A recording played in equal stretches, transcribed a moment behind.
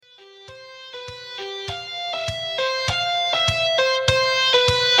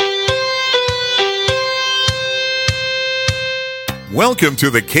Welcome to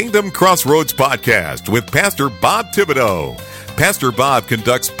the Kingdom Crossroads podcast with Pastor Bob Thibodeau. Pastor Bob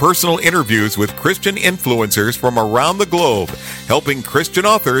conducts personal interviews with Christian influencers from around the globe, helping Christian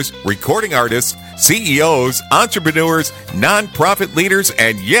authors, recording artists, CEOs, entrepreneurs, nonprofit leaders,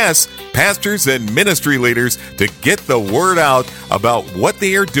 and yes, pastors and ministry leaders to get the word out about what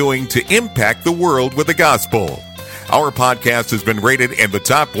they are doing to impact the world with the gospel. Our podcast has been rated in the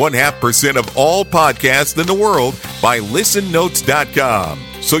top 0.5% of all podcasts in the world by listennotes.com,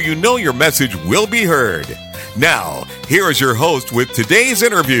 so you know your message will be heard. Now, here is your host with today's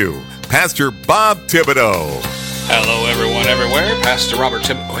interview, Pastor Bob Thibodeau. Hello, everyone, everywhere. Pastor Robert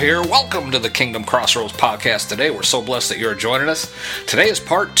Thibodeau here. Welcome to the Kingdom Crossroads podcast today. We're so blessed that you're joining us. Today is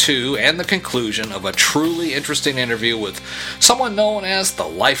part 2 and the conclusion of a truly interesting interview with someone known as the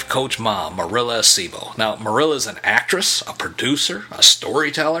life coach mom, Mirella Acebo. Now, Mirella is an actress, a producer, a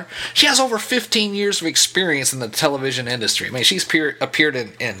storyteller. She has over 15 years of experience in the television industry. I mean, she's appeared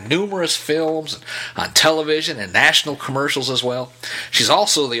in numerous films, on television, and national commercials as well. She's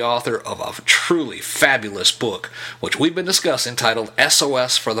also the author of a truly fabulous book, which we've been discussing, titled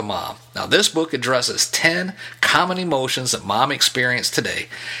SOS for the Mom. Now, this book addresses 10 common emotions that mom experience today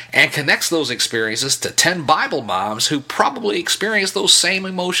and connects those experiences to 10 Bible moms who probably experience those same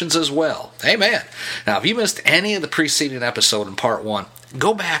emotions as well. Amen. Now, if you missed any of the preceding episode in part 1,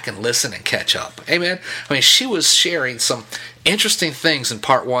 go back and listen and catch up. Amen. I mean, she was sharing some interesting things in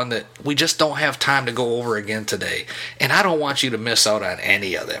part 1 that we just don't have time to go over again today. And I don't want you to miss out on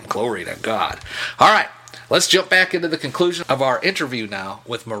any of them. Glory to God. All right. Let's jump back into the conclusion of our interview now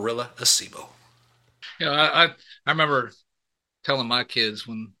with Mirella Acebo. You know, I remember telling my kids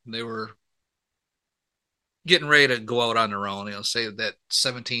when they were getting ready to go out on their own, you know, say that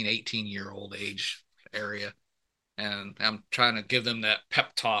 17, 18-year-old age area. And I'm trying to give them that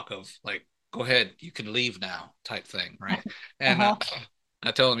pep talk of like, go ahead, you can leave now type thing, right? And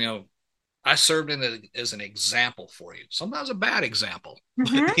I tell them, you know, I served as an example for you. Sometimes a bad example.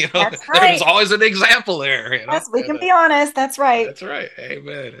 Mm-hmm. You know, that's right. There's always an example there. You know? Yes, we can be honest. That's right. That's right.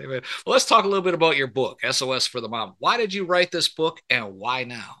 Amen. Amen. Well, let's talk a little bit about your book, SOS for the Mom. Why did you write this book and why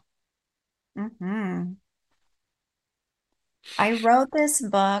now? Mm-hmm. I wrote this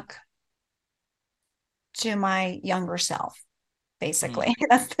book to my younger self, basically.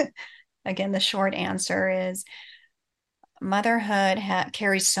 That's again, the short answer is motherhood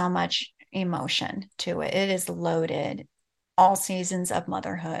carries so much emotion to it. It is loaded. All seasons of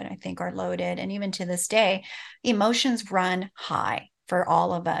motherhood, I think, are loaded. And even to this day, emotions run high for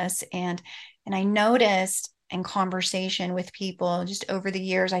all of us. And I noticed in conversation with people just over the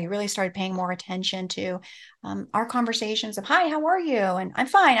years, I really started paying more attention to our conversations of, hi, how are you? And I'm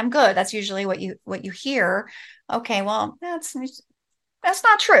fine, I'm good. That's usually what you hear. Okay, well, that's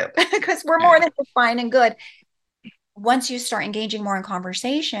not true because we're more than fine and good. Once you start engaging more in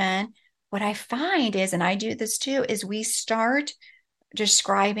conversation, what I find is, and I do this too, is we start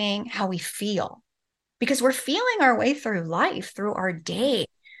describing how we feel because we're feeling our way through life, through our day.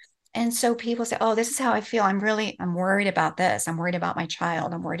 And so people say, oh, this is how I feel. I'm worried about this. I'm worried about my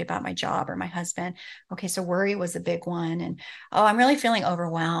child. I'm worried about my job or my husband. Okay, so worry was a big one. And, oh, I'm really feeling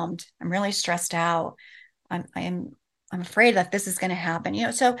overwhelmed. I'm really stressed out. I'm afraid that this is going to happen. You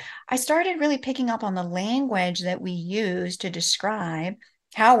know, so I started really picking up on the language that we use to describe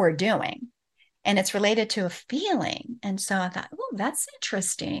how we're doing. And it's related to a feeling. And so I thought, oh, that's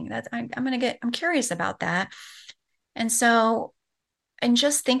interesting. I'm curious about that. And so, and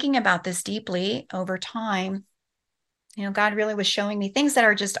just thinking about this deeply over time, you know, God really was showing me things that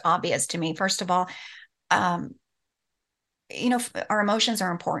are just obvious to me. First of all, you know, our emotions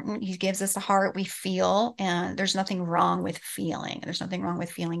are important. He gives us a heart, we feel, and there's nothing wrong with feeling. There's nothing wrong with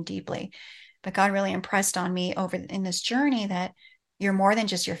feeling deeply. But God really impressed on me over in this journey that you're more than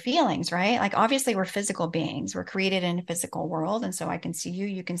just your feelings, right? Like, obviously we're physical beings. We're created in a physical world. And so I can see you,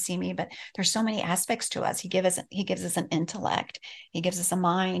 you can see me, but there's so many aspects to us. He gives us an intellect. He gives us a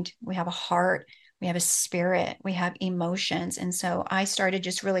mind. We have a heart. We have a spirit. We have emotions. And so I started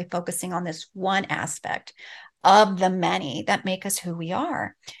just really focusing on this one aspect of the many that make us who we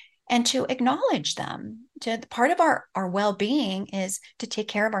are, and to acknowledge them. Part of our well-being is to take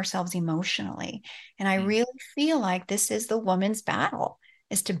care of ourselves emotionally. And I really feel like this is the woman's battle,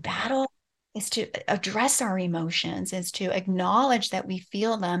 is to address our emotions, is to acknowledge that we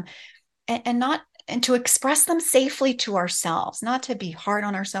feel them and to express them safely to ourselves, not to be hard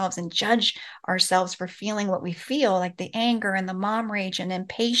on ourselves and judge ourselves for feeling what we feel, like the anger and the mom rage and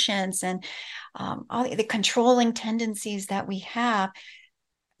impatience and all the controlling tendencies that we have.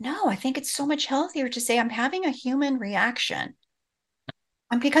 No, I think it's so much healthier to say I'm having a human reaction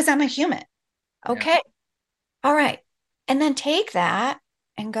because I'm a human. Okay. Yeah. All right. And then take that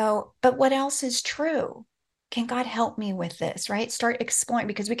and go, but what else is true? Can God help me with this, right? Start exploring,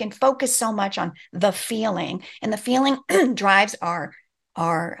 because we can focus so much on the feeling, and the feeling drives our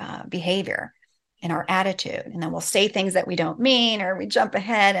behavior and our attitude. And then we'll say things that we don't mean, or we jump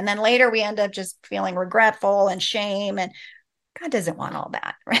ahead. And then later we end up just feeling regretful and shame. And God doesn't want all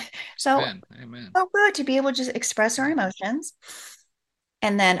that, right? So, Amen. so good to be able to just express our emotions,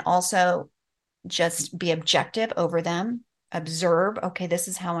 and then also just be objective over them. Observe, okay, this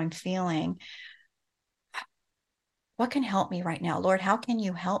is how I'm feeling. What can help me right now? Lord, how can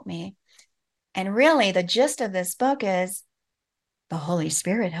you help me? And really, the gist of this book is the Holy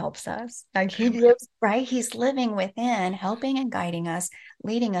Spirit helps us. Like he Amen. lives, right? He's living within, helping and guiding us,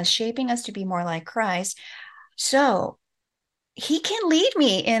 leading us, shaping us to be more like Christ. So he can lead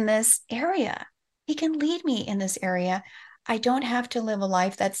me in this area. He can lead me in this area. I don't have to live a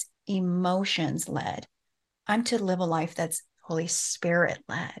life that's emotions led. I'm to live a life that's Holy Spirit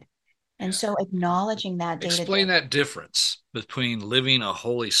led. And Yeah. so acknowledging that day to day. Explain that difference between living a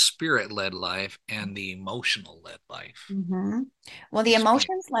Holy Spirit led life and the emotional led life. Mm-hmm. Well, the Explain.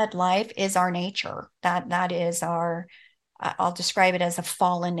 emotions led life is our nature. That is our, I'll describe it as a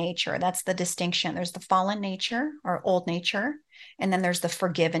fallen nature. That's the distinction. There's the fallen nature or old nature, and then there's the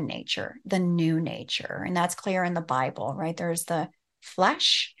forgiven nature, the new nature. And that's clear in the Bible, right? There's the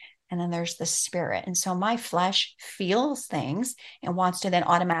flesh, and then there's the spirit. And so my flesh feels things and wants to then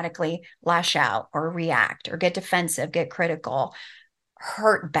automatically lash out or react or get defensive, get critical,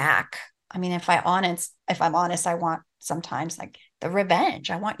 hurt back. I mean, if I'm honest, I want sometimes like the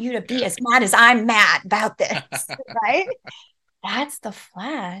revenge. I want you to be Yeah. as mad as I'm mad about this, right? That's the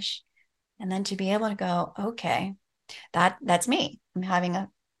flesh. And then to be able to go, okay, that's me. I'm having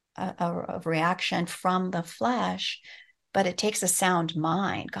a reaction from the flesh, but it takes a sound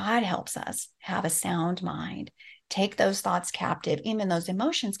mind. God helps us have a sound mind. Take those thoughts captive, even those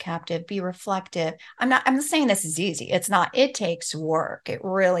emotions captive, be reflective. I'm not saying this is easy. It's not. It takes work. It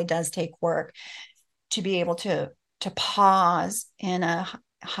really does take work to be able to pause in a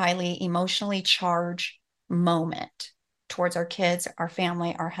highly emotionally charged moment towards our kids, our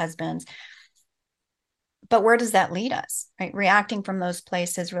family, our husbands. But where does that lead us? Right? Reacting from those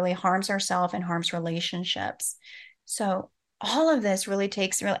places really harms ourselves and harms relationships. So all of this really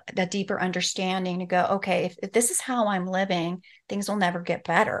takes that deeper understanding to go, okay, if this is how I'm living, things will never get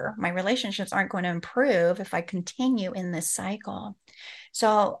better. My relationships aren't going to improve if I continue in this cycle.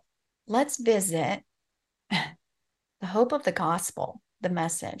 So let's visit the hope of the gospel, the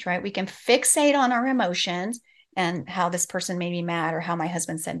message, right? We can fixate on our emotions and how this person made me mad, or how my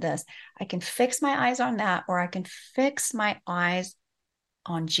husband said this. I can fix my eyes on that, or I can fix my eyes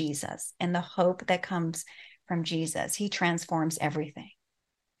on Jesus and the hope that comes from Jesus. He transforms everything.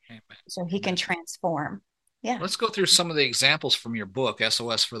 Amen. So he can Amen. transform. Yeah. Let's go through some of the examples from your book,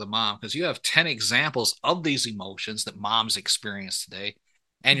 SOS for the Mom, because you have 10 examples of these emotions that moms experience today,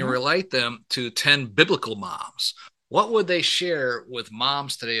 and you Mhm. relate them to 10 biblical moms. What would they share with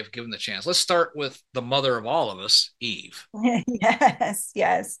moms today if given the chance? Let's start with the mother of all of us, Eve. Yes,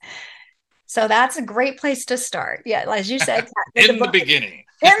 yes. So that's a great place to start. Yeah, as you said, the In the book beginning.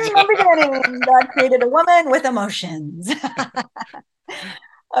 in the beginning, God created a woman with emotions.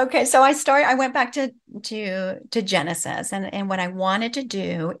 Okay, so I went back to Genesis, and what I wanted to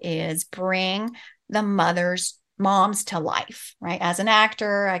do is bring the moms to life, right? As an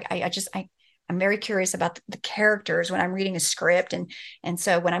actor, I'm very curious about the characters when I'm reading a script, and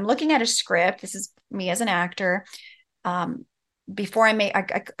so when I'm looking at a script, this is me as an actor. Um, Before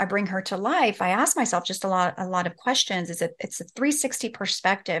I bring her to life, I ask myself just a lot of questions. It's a 360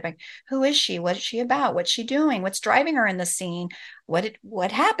 perspective. Like, who is she? What is she about? What's she doing? What's driving her in the scene?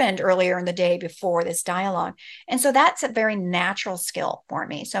 What happened earlier in the day before this dialogue? And so that's a very natural skill for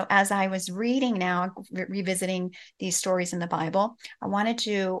me. So as I was reading now, revisiting these stories in the Bible, I wanted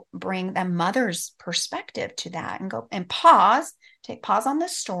to bring the mother's perspective to that and go and take pause on the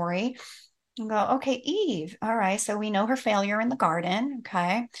story and go, okay, Eve. All right. So we know her failure in the garden.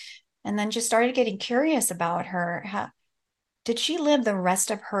 Okay. And then just started getting curious about her. Did she live the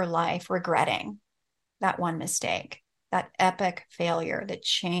rest of her life regretting that one mistake, that epic failure that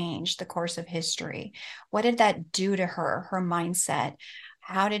changed the course of history? What did that do to her, her mindset?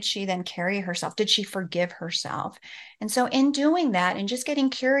 How did she then carry herself? Did she forgive herself? And so in doing that and just getting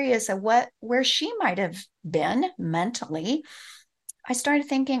curious of where she might have been mentally, I started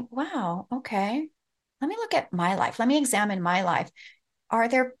thinking, wow, okay, let me look at my life. Let me examine my life. Are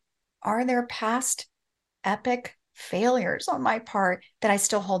there past epic failures on my part that I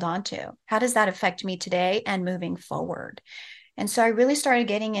still hold on to? How does that affect me today and moving forward? And so I really started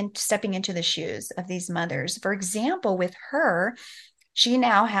stepping into the shoes of these mothers. For example, with her, she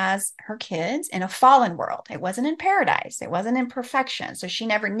now has her kids in a fallen world. It wasn't in paradise. It wasn't in perfection. So she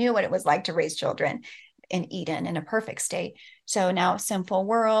never knew what it was like to raise children in Eden in a perfect state. So now, sinful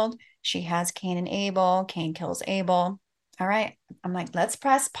world, she has Cain and Abel. Cain kills Abel. All right. I'm like, let's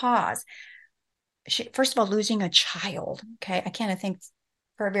press pause. First of all, losing a child. Okay. I can't think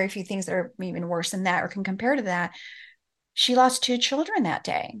for very few things that are even worse than that or can compare to that. She lost two children that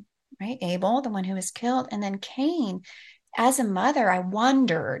day, right? Abel, the one who was killed, and then Cain. As a mother, I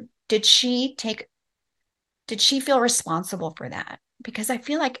wondered, did she feel responsible for that? Because I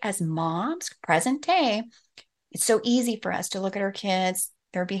feel like as moms, present day, it's so easy for us to look at our kids,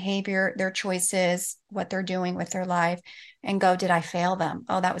 their behavior, their choices, what they're doing with their life, and go, did I fail them?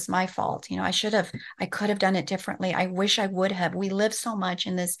 Oh, that was my fault. I could have done it differently. I wish I would have. We live so much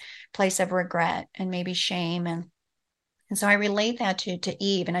in this place of regret and maybe shame. And so I relate that to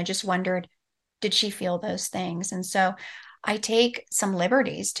Eve. And I just wondered, did she feel those things? And so I take some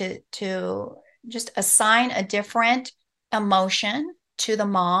liberties to just assign a different emotion to the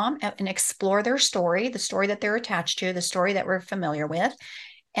mom and explore their story, the story that they're attached to, the story that we're familiar with.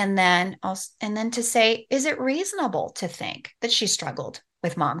 And then to say, is it reasonable to think that she struggled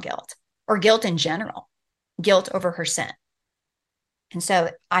with mom guilt or guilt in general, guilt over her sin? And so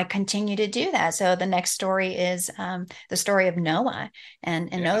I continue to do that. So the next story is the story of Noah, and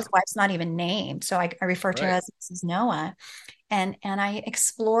Noah's wife's not even named. So I refer to her as Mrs. Noah. And I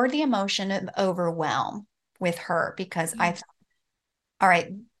explore the emotion of overwhelm with her because I thought, all right,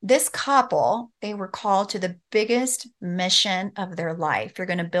 this couple, they were called to the biggest mission of their life. You're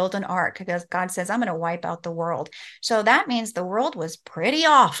going to build an ark because God says, I'm going to wipe out the world. So that means the world was pretty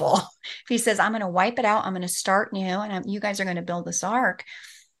awful. If he says, I'm going to wipe it out, I'm going to start new, and you guys are going to build this ark.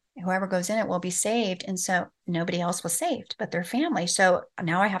 Whoever goes in it will be saved. And so nobody else was saved but their family. So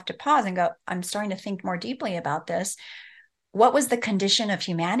now I have to pause and go, I'm starting to think more deeply about this. What was the condition of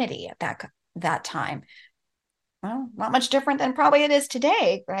humanity at that time? Well, not much different than probably it is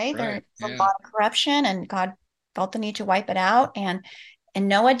today, right? There's a lot of corruption, and God felt the need to wipe it out. And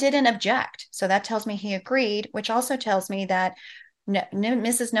Noah didn't object. So that tells me he agreed, which also tells me that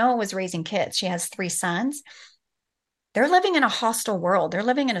Mrs. Noah was raising kids. She has 3 sons. They're living in a hostile world. They're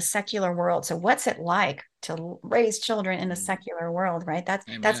living in a secular world. So what's it like to raise children in a secular world, right?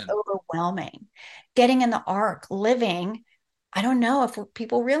 That's overwhelming. Getting in the ark, living, I don't know if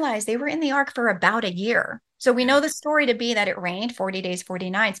people realize they were in the ark for about a year. So we know the story to be that it rained 40 days, 40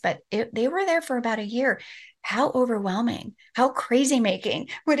 nights, but they were there for about a year. How overwhelming, how crazy making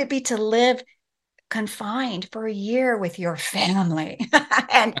would it be to live confined for a year with your family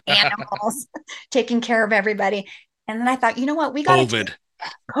and animals, taking care of everybody? And then I thought, you know what? We got COVID.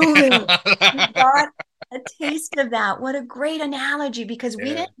 We got a taste of that. What a great analogy, because we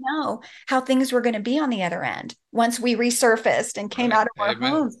didn't know how things were going to be on the other end once we resurfaced and came out of our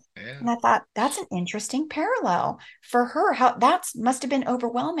homes. And I thought, that's an interesting parallel for her. How that must have been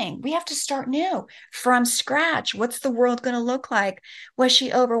overwhelming. We have to start new from scratch. What's the world going to look like? Was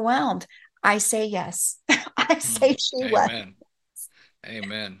she overwhelmed? I say yes. I say she was.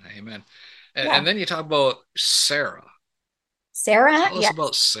 Amen. And then you talk about Sarah. Tell us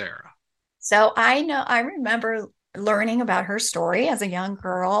about Sarah. So I remember learning about her story as a young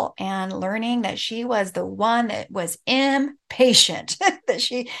girl and learning that she was the one that was impatient, that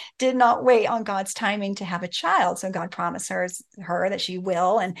she did not wait on God's timing to have a child. So God promised her that she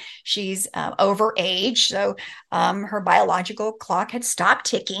will, and she's over age. So her biological clock had stopped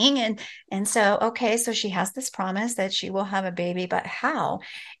ticking. And so, okay, so she has this promise that she will have a baby, but how?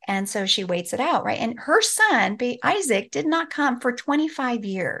 And so she waits it out, right? And her son, Isaac, did not come for 25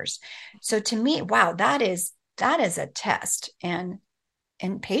 years. So to me, wow, that is a test and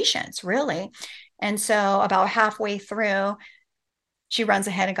patience, really. And so about halfway through, she runs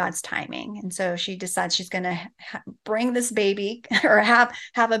ahead of God's timing. And so she decides she's going to bring this baby or have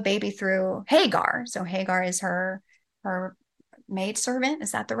a baby through Hagar. So Hagar is her maidservant.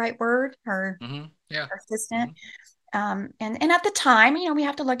 Is that the right word? Her assistant. And at the time, we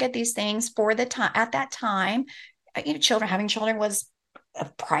have to look at these things for the time. At that time, having children was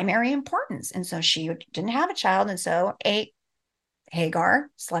of primary importance. And so she didn't have a child. And so Hagar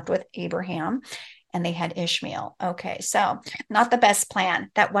slept with Abraham, and they had Ishmael. Okay. So not the best plan.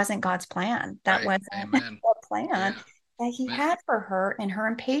 That wasn't God's plan. That wasn't the plan that he had for her, and her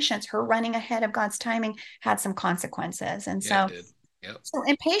impatience, her running ahead of God's timing had some consequences. And so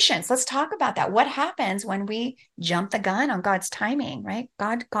impatience, let's talk about that. What happens when we jump the gun on God's timing, right?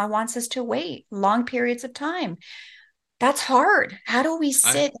 God wants us to wait long periods of time. That's hard. How do we I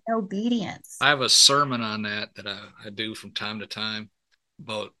sit in obedience? I have a sermon on that I do from time to time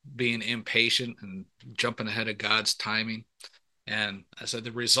about being impatient and jumping ahead of God's timing. And I said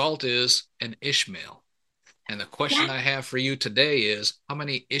the result is an Ishmael. And the question Yeah. I have for you today is, how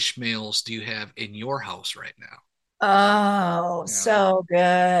many Ishmaels do you have in your house right now? Oh, Yeah. so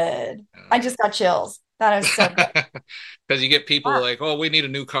good. I Yeah. just got chills. That is so good. Because you get people Yeah. like, oh, we need a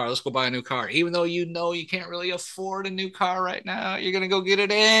new car. Let's go buy a new car. Even though you know you can't really afford a new car right now, you're going to go get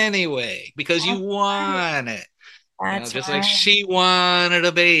it anyway because you That's right. want it. That's Just like right. she wanted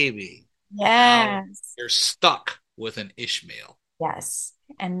a baby. Now Yes. you're stuck with an Ishmael. Yes.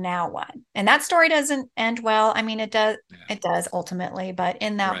 And now what? And that story doesn't end well. I mean, Yeah. it does ultimately, but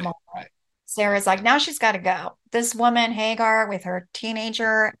in that Right. moment, Right. Sarah's like, now she's got to go. This woman, Hagar, with her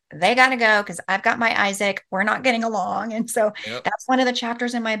teenager, they got to go because I've got my Isaac. We're not getting along. And so Yep. that's one of the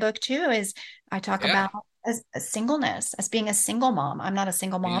chapters in my book too, is I talk Yeah. about as a singleness, as being a single mom. I'm not a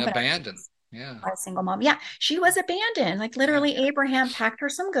single Being mom, but abandoned. Yeah. I'm a single mom. Yeah, she was abandoned. Like Yeah. literally, Abraham packed her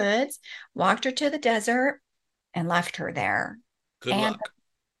some goods, walked her to the desert, and left her there. Good And luck.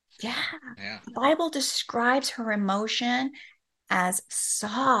 yeah, Yeah. the Bible describes her emotion as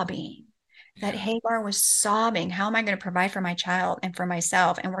sobbing, that Yeah. Hagar was sobbing. How am I going to provide for my child and for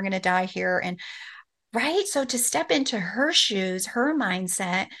myself? And we're going to die here. And right. So to step into her shoes, her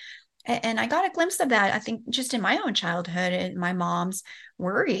mindset, and I got a glimpse of that, I think, just in my own childhood and my mom's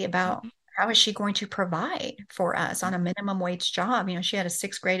worry about Mhm. how is she going to provide for us on a minimum wage job. You know, she had a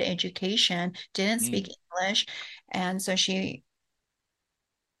sixth grade education, didn't speak Mm. English. And so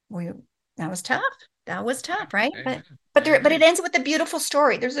we that was tough. That was Yeah. tough, right? Amen. But it Amen. ends with a beautiful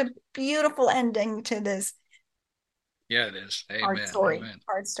story. There's a beautiful ending to this Yeah, it is. hard Amen. story. Amen.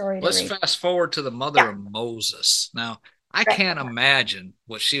 Hard story to Let's read. fast forward to the mother Yeah, of Moses. Now, I right, can't imagine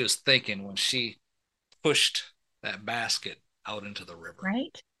what she was thinking when she pushed that basket out into the river.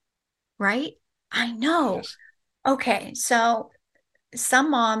 right, right. I I know. just, Okay, so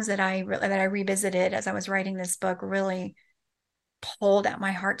some moms that I revisited as I was writing this book really pulled at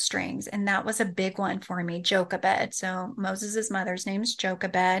my heartstrings, and that was a big one for me. Jochebed. So Moses's mother's name's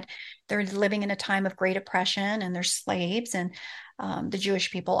Jochebed. They're living in a time of great oppression, and they're slaves, and the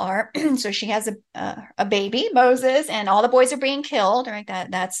Jewish people are. So she has a baby, Moses, and all the boys are being killed. Right?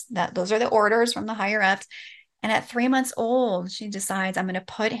 That. Those are the orders from the higher ups. And at 3 months old, she decides I'm going to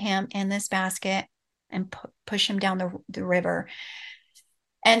put him in this basket and push him down the river.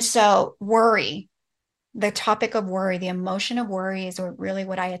 And so worry, the topic of worry, the emotion of worry is really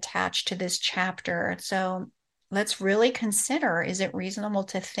what I attach to this chapter. So let's really consider, is it reasonable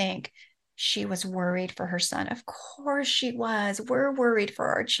to think she was worried for her son? Of course she was. We're worried for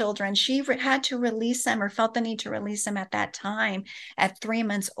our children. She had to release them or felt the need to release them at that time at 3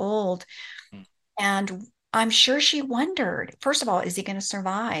 months old. And I'm sure she wondered, first of all, is he going to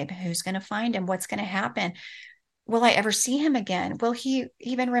survive? Who's going to find him? What's going to happen? Will I ever see him again? Will he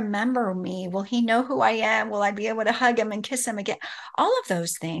even remember me? Will he know who I am? Will I be able to hug him and kiss him again? All of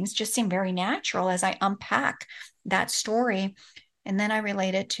those things just seem very natural as I unpack that story. And then I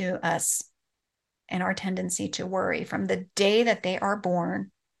relate it to us and our tendency to worry from the day that they are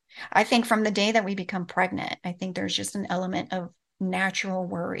born. I think from the day that we become pregnant, I think there's just an element of natural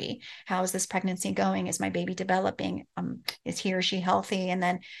worry. How is this pregnancy going? Is my baby developing? Is he or she healthy? And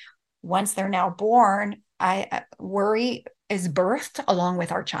then once they're now born, I worry is birthed along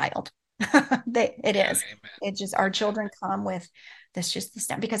with our child. It yeah, is. amen. It just our Amen. children come with this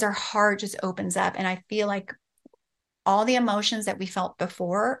step because our heart just opens up, and I feel like all the emotions that we felt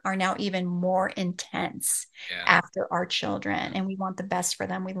before are now even more intense Yeah. after our children, Yeah. and we want the best for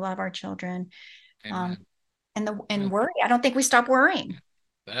them. We love our children, um, Amen. and Amen. worry. I don't think we stop worrying.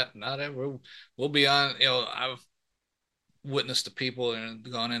 That not ever. We'll be on. I've witnessed the people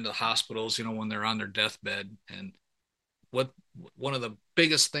and gone into hospitals. When they're on their deathbed, and what one of the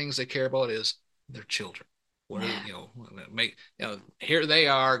biggest things they care about is their children. What are Yeah. make here they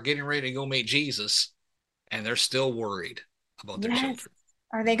are getting ready to go meet Jesus, and they're still worried about their Yes. children.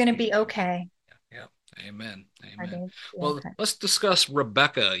 Are they going to be okay? Yeah. Amen. Are they Amen. going to be Well, okay? let's discuss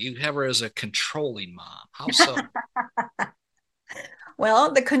Rebecca. You have her as a controlling mom. How so?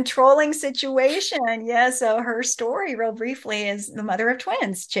 Well, the controlling situation. Yeah. So her story, real briefly, is the mother of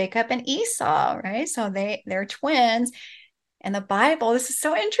twins, Jacob and Esau, right? So they're twins. And the Bible, this is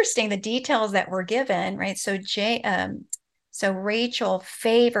so interesting, the details that were given, right? So Rachel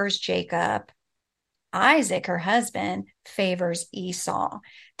favors Jacob. Isaac, her husband, favors Esau.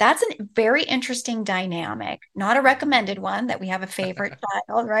 That's a very interesting dynamic, not a recommended one that we have a favorite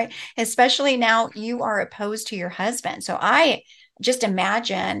child, right? Especially now you are opposed to your husband. So I just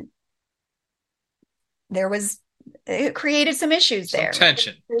imagine there was it created some issues Some there.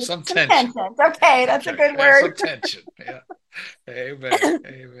 tension. Right? Some Some tension. tensions. Okay, that's a good Yeah, some word. tension. Yeah. Amen.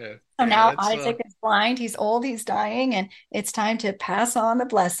 Amen. So Yeah, now that's Isaac is blind, he's old, he's dying, and it's time to pass on the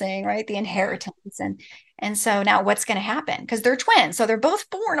blessing, right? The yeah. inheritance. And so now what's going to happen? Because they're twins. So they're both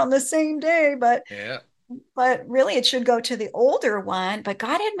born on the same day, Yeah. but really it should go to the older one. But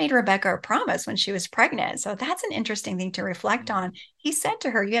God had made Rebecca a promise when she was pregnant. So that's an interesting thing to reflect on. He said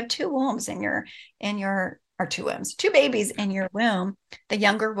to her, you have two wombs in your or two wombs, two babies in your womb. The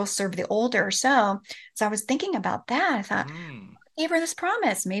younger will serve the older. So I was thinking about that. I thought, Mm. gave her this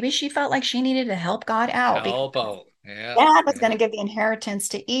promise. Maybe she felt like she needed to help God out because Help out. Yeah. dad was going Yeah. to give the inheritance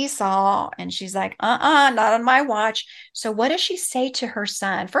to Esau. And she's like, not on my watch. So what does she say to her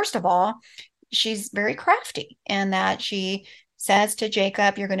son? First of all, she's very crafty in that she says to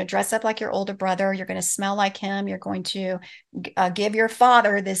Jacob, you're going to dress up like your older brother. You're going to smell like him. You're going to give your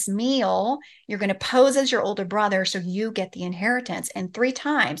father this meal. You're going to pose as your older brother so you get the inheritance. And 3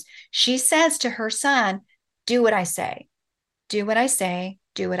 times she says to her son, do what I say, do what I say,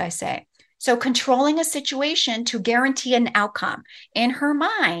 do what I say. So controlling a situation to guarantee an outcome in her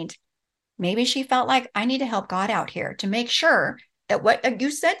mind. Maybe she felt like I need to help God out here to make sure that what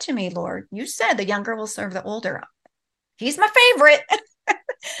you said to me, Lord, you said the younger will serve the older. He's my favorite.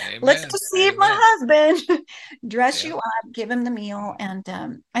 Let's Amen. deceive my Amen. husband, dress Yeah. you up, give him the meal,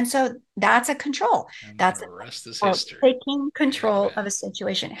 and so that's a control. And then That's the rest is a, history. taking control Amen. of a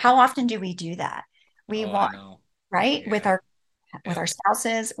situation. How often do we do that? We Oh, I want, know. right, Yeah. with Yep. our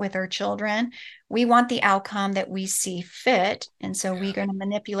spouses, with our children. We want the outcome that we see fit. And so we're Yeah. going to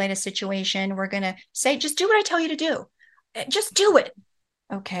manipulate a situation. We're going to say, just do what I tell you to do. Just do it.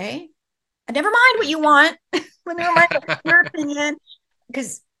 Okay. Never mind what you want. Never mind your opinion.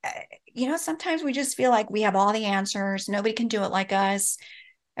 Because, sometimes we just feel like we have all the answers. Nobody can do it like us.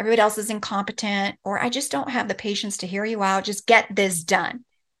 Everybody else is incompetent, or I just don't have the patience to hear you out. Just get this done.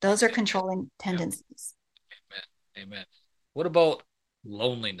 Those are Amen. controlling Yep. tendencies. Amen. Amen. What about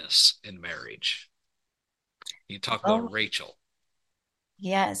loneliness in marriage? You talk Oh, about Rachel.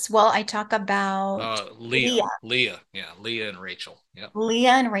 yes. Well, I talk about Leah. Leah. Leah. Yeah. Leah and Rachel. Yep.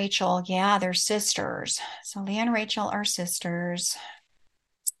 Leah and Rachel, yeah, they're sisters. So Leah and Rachel are sisters.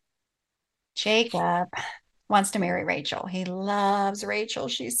 Jacob wants to marry Rachel. He loves Rachel.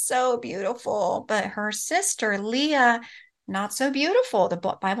 She's so beautiful. But her sister, Leah, not so beautiful. The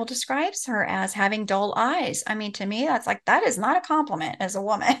Bible describes her as having dull eyes. I mean, to me, that is not a compliment as a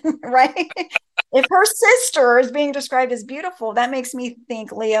woman, right? If her sister is being described as beautiful, that makes me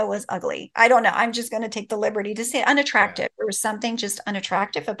think Leah was ugly. I don't know. I'm just going to take the liberty to say Yeah. unattractive. There was something just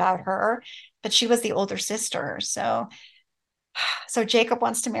unattractive about her, but she was the older sister. So Jacob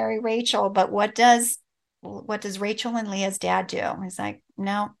wants to marry Rachel, but what does Rachel and Leah's dad do? He's like,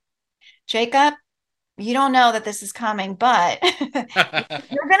 no, Jacob, you don't know that this is coming, but you're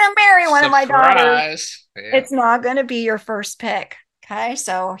gonna marry one of my daughters. Surprise. Yeah. It's not gonna be your first pick. Okay.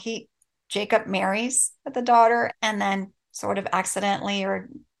 So Jacob marries the daughter and then sort of accidentally or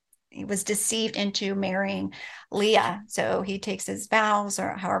he was deceived into marrying Leah. So he takes his vows or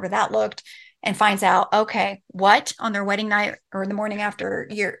however that looked and finds out, okay, what on their wedding night or in the morning after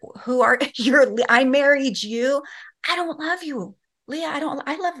I married you. I don't love you, Leah.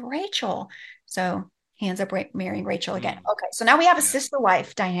 I love Rachel. So he ends up marrying Rachel again. Mm. Okay. So now we have a Yeah. sister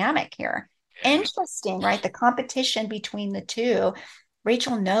wife dynamic here. Yeah. Interesting, right? The competition between the two.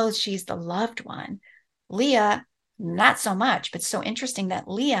 Rachel knows she's the loved one. Leah, not so much, but so interesting that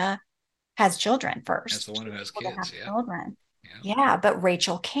Leah has children That's the first. one She's who has able to have kids. Yeah. children. Yeah. Yeah, but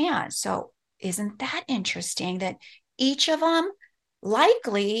Rachel can't. So isn't that interesting that each of them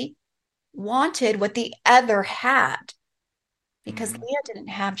likely wanted what the other had? Because Hmm. Leah didn't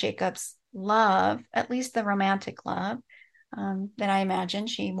have Jacob's love, at least the romantic love that I imagine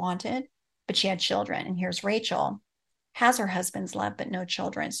she wanted, but she had children. And here's Rachel, has her husband's love, but no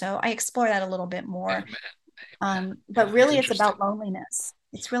children. So I explore that a little bit more. Amen. Amen. But Yeah, it's really, it's interesting. about loneliness.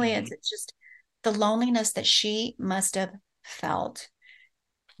 It's really, Hmm. it's just the loneliness that she must have felt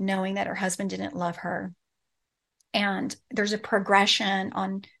knowing that her husband didn't love her. And there's a progression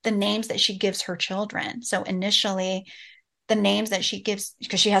on the names that she gives her children. So initially, the names that she gives,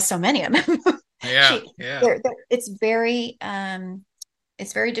 because she has so many of them, Yeah. she Yeah. it's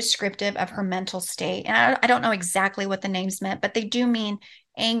very descriptive of her mental state. And I don't know exactly what the names meant, but they do mean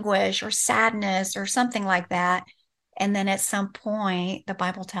anguish or sadness or something like that. And then at some point, the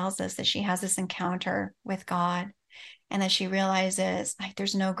Bible tells us that she has this encounter with God and that she realizes like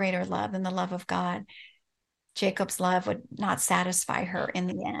there's no greater love than the love of God. Jacob's love would not satisfy her in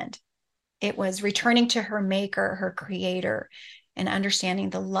the end. It was returning to her maker, her creator. and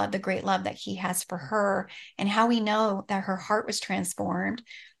understanding the love, the great love that he has for her. And how we know that her heart was transformed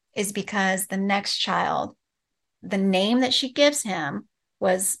is because the next child, the name that she gives him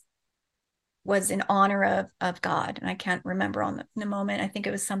was in honor of God. And I can't remember in the moment. I think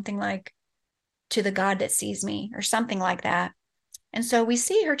it was something like to the God that sees me or something like that. And so we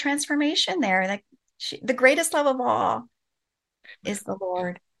see her transformation there. Like the greatest love of all is the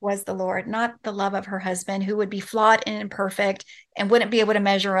Lord, was the Lord, not the love of her husband, who would be flawed and imperfect and wouldn't be able to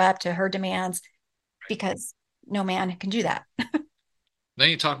measure up to her demands, because no man can do that. Then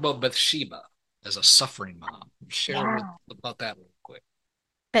you talk about Bathsheba as a suffering mom. Share Yeah. about that real quick.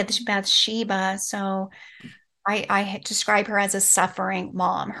 Bathsheba. So I describe her as a suffering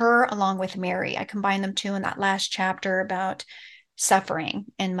mom, her along with Mary. I combine them two in that last chapter about suffering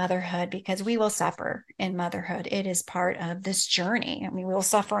in motherhood, because we will suffer in motherhood. It is part of this journey. I mean, we will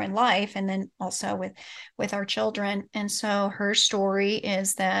suffer in life and then also with our children. And so her story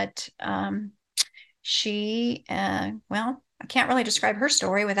is that she, well, I can't really describe her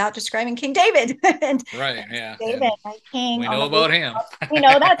story without describing King David. and Right. Yeah. David, And my king we on know the about roof. him. You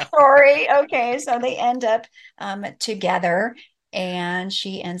know that story. Okay, so they end up together, and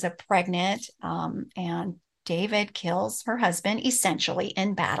she ends up pregnant. And David kills her husband essentially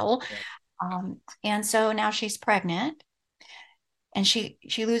in battle. Yeah. And so now she's pregnant, and she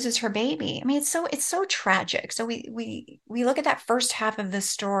loses her baby. I mean, it's so tragic. So we look at that first half of the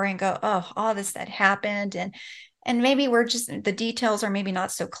story and go, oh, all this that happened, and maybe we're just, the details are maybe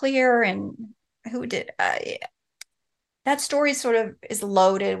not so clear, and who did that story sort of is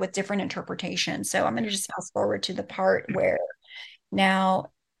loaded with different interpretations. So I'm going to just fast forward to the part where now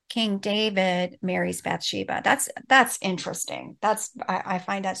King David marries Bathsheba. That's interesting. I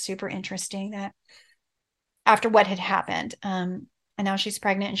find that super interesting, that after what had happened, and now she's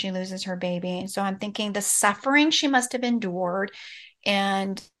pregnant and she loses her baby. And so I'm thinking the suffering she must have endured,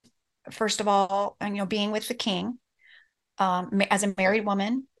 and first of all, being with the king, as a married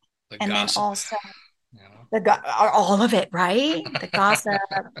woman, The and then gossip. also You know? all of it, right? The gossip,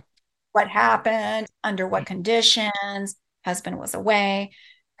 what happened, under what conditions, husband was away,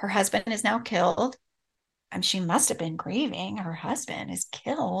 her husband is now killed. And she must have been grieving. Her husband is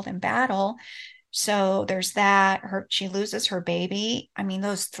killed in battle. So there's that. She loses her baby. I mean,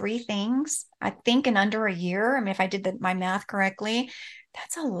 those three things, I think in under a year. I mean, if I did my math correctly,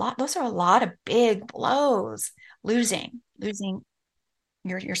 that's a lot. Those are a lot of big blows. Losing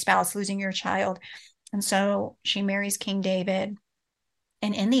your spouse, losing your child. And so she marries King David.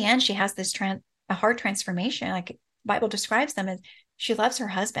 And in the end, she has this a heart transformation. Like the Bible describes them as, she loves her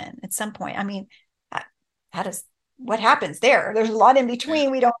husband at some point. I mean, how does, what happens there? There's a lot in Yeah.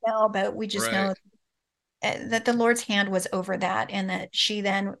 between. We don't know, but we just Right. know that the Lord's hand was over that, and that she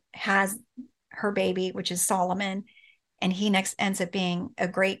then has her baby, which is Solomon, and he next ends up being a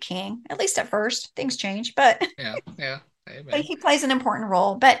great king. At least at first, things change, but Yeah. Yeah. but Amen. he plays an important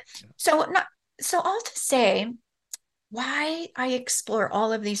role. But so not so all to say, why I explore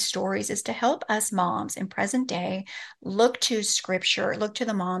all of these stories is to help us moms in present day look to scripture, look to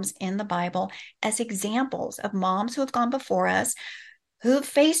the moms in the Bible as examples of moms who have gone before us, who've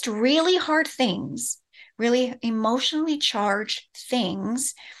faced really hard things, really emotionally charged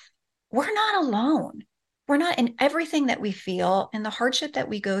things. We're not alone. We're not, in everything that we feel and the hardship that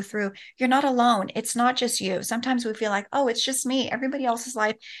we go through. You're not alone. It's not just you. Sometimes we feel like, oh, it's just me. Everybody else's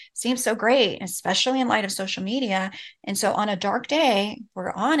life seems so great, especially in light of social media. And so on a dark day,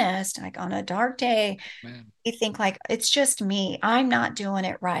 we're honest, like on a dark day, Man. we think like, it's just me. I'm not doing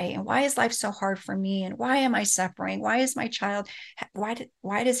it right. And why is life so hard for me? And why am I suffering? Why is my child,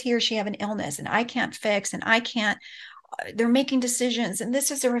 why does he or she have an illness and I can't fix, and I can't, they're making decisions, and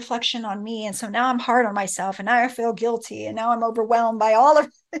this is a reflection on me, and so now I'm hard on myself, and now I feel guilty, and now I'm overwhelmed by all of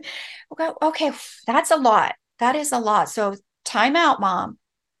okay, that's a lot. That is a lot. So time out, mom.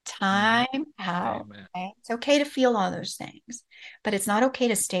 Time out. Amen. Okay? It's okay to feel all those things, but it's not okay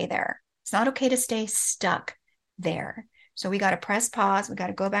to stay there. It's not okay to stay stuck there. So we got to press pause, we got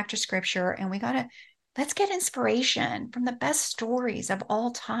to go back to scripture, and we got to, let's get inspiration from the best stories of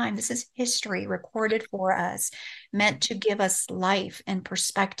all time. This is history recorded for us, meant to give us life and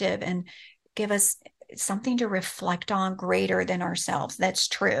perspective and give us something to reflect on greater than ourselves. That's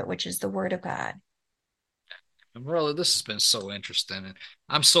true, which is the word of God. And Mirella, this has been so interesting. And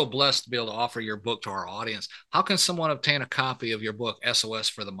I'm so blessed to be able to offer your book to our audience. How can someone obtain a copy of your book, SOS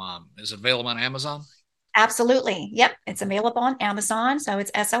for the Mom? Is it available on Amazon? Absolutely. Yep. It's available on Amazon. So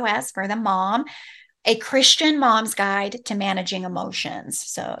it's SOS for the Mom. A Christian Mom's Guide to Managing Emotions.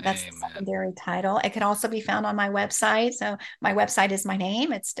 So that's the secondary title. It can also be found on my website. So my website is my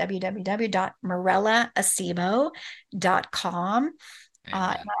name. It's www.mirellaacebo.com. And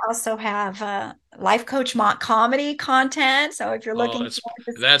I also have life coach mock comedy content. So if you're looking for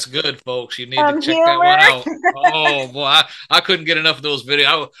that's good, folks. You need to check that one out. Oh boy, I couldn't get enough of those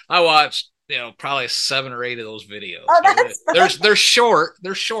videos. I watched probably 7 or 8 of those videos. Oh, they're short,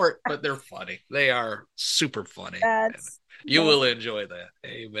 but they're funny. They are super funny. You will enjoy that.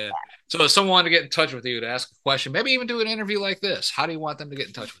 Amen. So if someone wanted to get in touch with you to ask a question, maybe even do an interview like this, how do you want them to get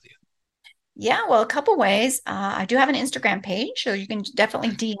in touch with you? Yeah, well, a couple ways. I do have an Instagram page, so you can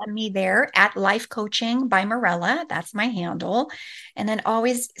definitely DM me there at Life Coaching by Mirella. That's my handle. And then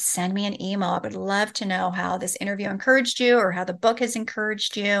always send me an email. I would love to know how this interview encouraged you or how the book has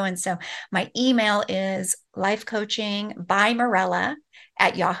encouraged you. And so my email is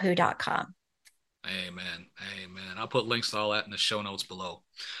lifecoachingbymirella@yahoo.com. Amen. I'll put links to all that in the show notes below.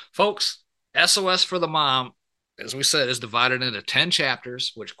 Folks, SOS for the Mom, as we said, is divided into 10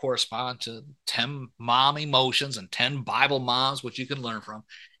 chapters, which correspond to 10 mom emotions and 10 Bible moms, which you can learn from.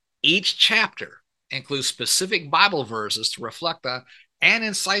 Each chapter includes specific Bible verses to reflect on and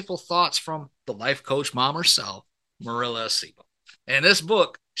insightful thoughts from the life coach mom herself, Mirella Acebo. In this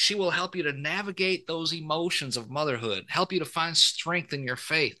book, she will help you to navigate those emotions of motherhood, help you to find strength in your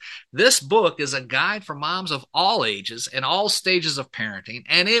faith. This book is a guide for moms of all ages and all stages of parenting,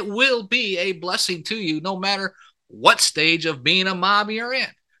 and it will be a blessing to you no matter what stage of being a mom you're in.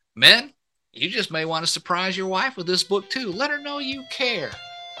 Men, you just may want to surprise your wife with this book too. Let her know you care,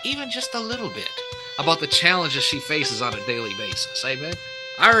 even just a little bit, about the challenges she faces on a daily basis. Amen.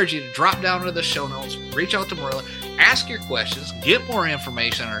 I urge you to drop down into the show notes, reach out to Mirella, ask your questions, get more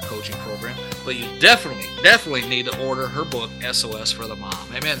information on our coaching program, but you definitely need to order her book, SOS for the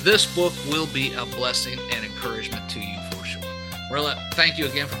Mom. Amen. This book will be a blessing and encouragement to you for sure. Mirella, thank you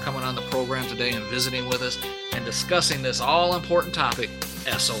again for coming on the program today and visiting with us and discussing this all-important topic,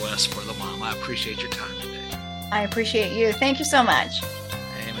 SOS for the Mom. I appreciate your time today. I appreciate you. Thank you so much.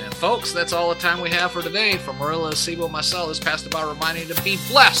 Amen. Folks, that's all the time we have for today. From Mirella Acebo, myself, this is Pastor Bob reminding you to be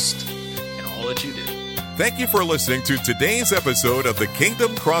blessed in all that you do. Thank you for listening to today's episode of the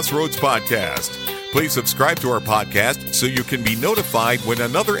Kingdom Crossroads Podcast. Please subscribe to our podcast so you can be notified when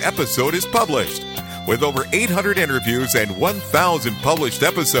another episode is published. With over 800 interviews and 1,000 published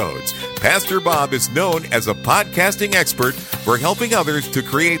episodes, Pastor Bob is known as a podcasting expert for helping others to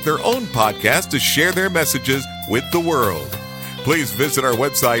create their own podcast to share their messages with the world. Please visit our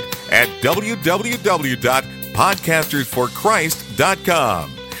website at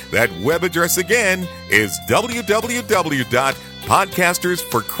www.podcastersforchrist.com. That web address again is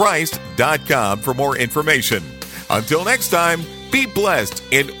www.podcastersforchrist.com for more information. Until next time, be blessed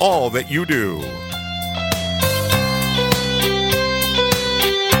in all that you do.